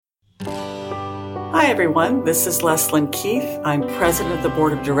Hi everyone, this is Leslyn Keith. I'm President of the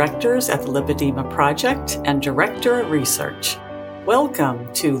Board of Directors at the Lipedema Project and Director of Research.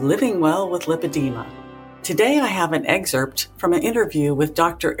 Welcome to Living Well with Lipedema. Today I have an excerpt from an interview with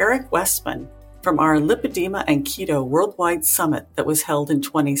Dr. Eric Westman from our Lipedema and Keto Worldwide Summit that was held in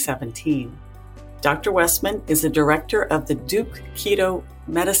 2017. Dr. Westman is the director of the Duke Keto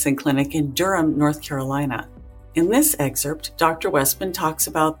Medicine Clinic in Durham, North Carolina. In this excerpt, Dr. Westman talks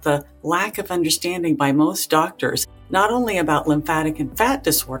about the lack of understanding by most doctors, not only about lymphatic and fat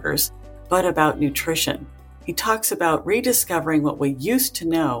disorders, but about nutrition. He talks about rediscovering what we used to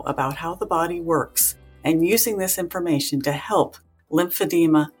know about how the body works and using this information to help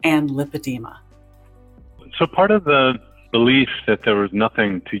lymphedema and lipedema. So part of the belief that there was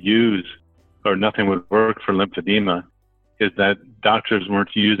nothing to use or nothing would work for lymphedema is that doctors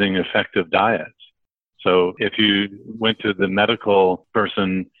weren't using effective diets. So if you went to the medical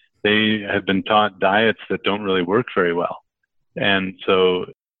person, they had been taught diets that don't really work very well. And so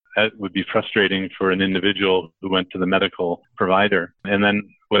that would be frustrating for an individual who went to the medical provider. And then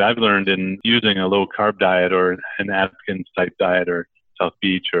what I've learned in using a low carb diet or an Atkins type diet or South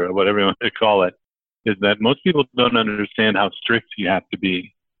Beach or whatever you want to call it, is that most people don't understand how strict you have to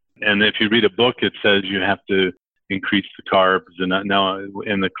be. And if you read a book, it says you have to increase the carbs. And now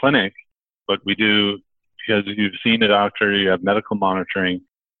in the clinic, what we do, because you've seen a doctor, you have medical monitoring,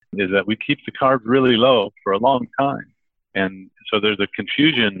 is that we keep the carbs really low for a long time. And so there's a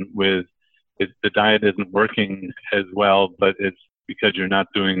confusion with the diet isn't working as well, but it's because you're not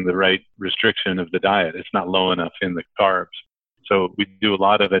doing the right restriction of the diet. It's not low enough in the carbs. So we do a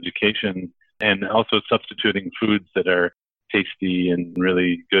lot of education and also substituting foods that are tasty and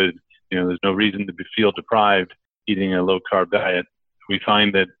really good. There's no reason to feel deprived eating a low carb diet. We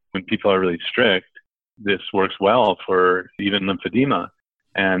find that when people are really strict, this works well for even lymphedema.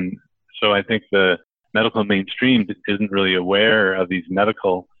 And so I think the medical mainstream isn't really aware of these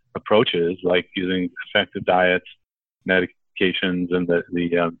medical approaches like using effective diets, medications, and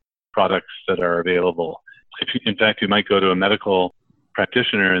the products that are available. In fact, you might go to a medical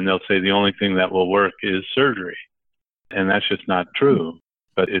practitioner and they'll say the only thing that will work is surgery. And that's just not true.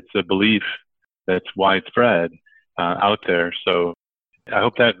 But it's a belief that's widespread out there. So I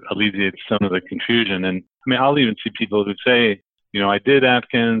hope that alleviates some of the confusion. And I mean, I'll even see people who say, I did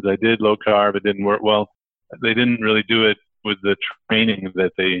Atkins, I did low carb, it didn't work. Well, they didn't really do it with the training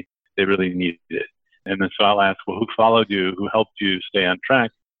that they really needed. And then so I'll ask, well, who followed you? Who helped you stay on track?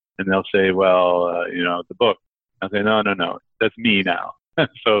 And they'll say, well, the book. I'll say, no, that's me now.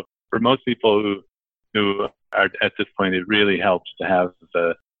 So for most people who are at this point, it really helps to have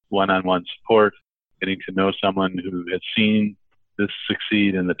the one-on-one support, getting to know someone who has seen this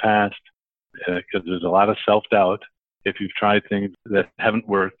succeed in the past, because there's a lot of self-doubt. If you've tried things that haven't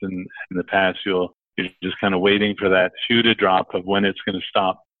worked in the past, you're just kind of waiting for that shoe to drop of when it's going to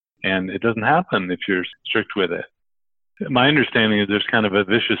stop. And it doesn't happen if you're strict with it. My understanding is there's kind of a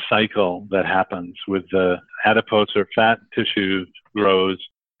vicious cycle that happens with the adipose or fat tissue grows,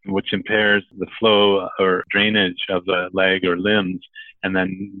 which impairs the flow or drainage of the leg or limbs. And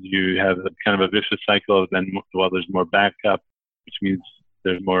then you have kind of a vicious cycle. Then, there's more backup, which means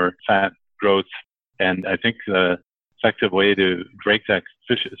there's more fat growth. And I think the effective way to break that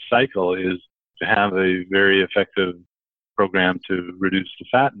vicious cycle is to have a very effective program to reduce the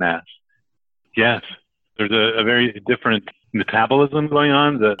fat mass. Yes, there's a very different metabolism going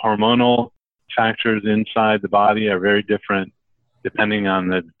on. The hormonal factors inside the body are very different depending on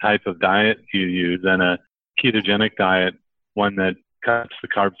the type of diet you use. And a ketogenic diet, one that cuts the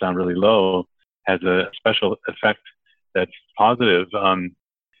carbs down really low, has a special effect that's positive.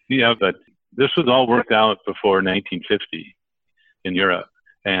 But this was all worked out before 1950 in Europe,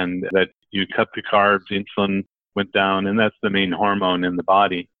 and that you cut the carbs, insulin went down, and that's the main hormone in the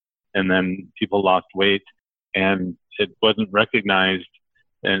body. And then people lost weight, and it wasn't recognized,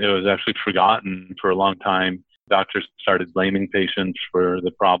 and it was actually forgotten for a long time. Doctors started blaming patients for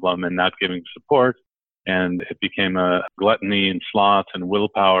the problem and not giving support, and it became a gluttony and sloth and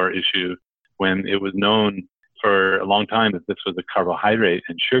willpower issue when it was known for a long time that this was a carbohydrate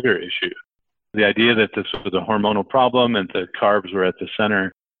and sugar issue. The idea that this was a hormonal problem and the carbs were at the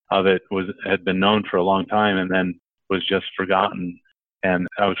center of it had been known for a long time and then was just forgotten. And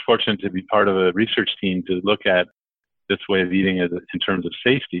I was fortunate to be part of a research team to look at this way of eating in terms of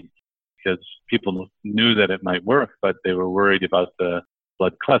safety, because people knew that it might work, but they were worried about the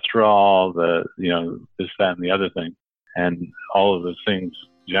blood cholesterol, this, that, and the other thing. And all of those things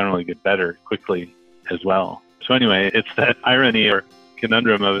generally get better quickly as well. So anyway, it's that irony or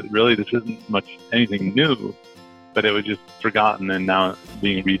conundrum of it. Really, this isn't much anything new, but it was just forgotten and now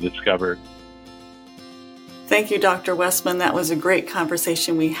being rediscovered. Thank you, Dr. Westman. That was a great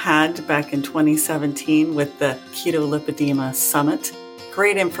conversation we had back in 2017 with the Keto Lipedema Summit.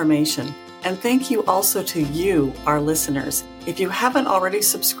 Great information. And thank you also to you, our listeners. If you haven't already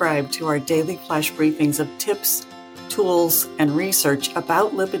subscribed to our daily flash briefings of tips, tools, and research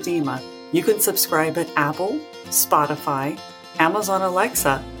about lipedema, you can subscribe at Apple, Spotify, Amazon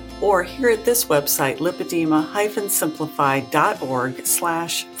Alexa, or here at this website,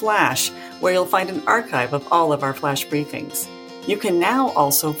 lipedema-simplified.org/flash, where you'll find an archive of all of our flash briefings. You can now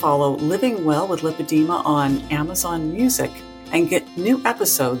also follow Living Well with Lipedema on Amazon Music and get new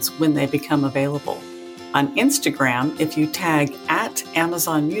episodes when they become available. On Instagram, if you tag at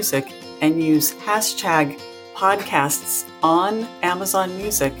Amazon Music and use hashtag podcasts on Amazon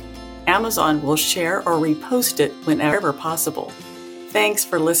Music, Amazon will share or repost it whenever possible. Thanks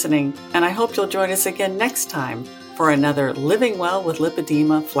for listening, and I hope you'll join us again next time for another Living Well with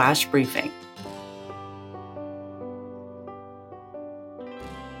Lipedema flash briefing.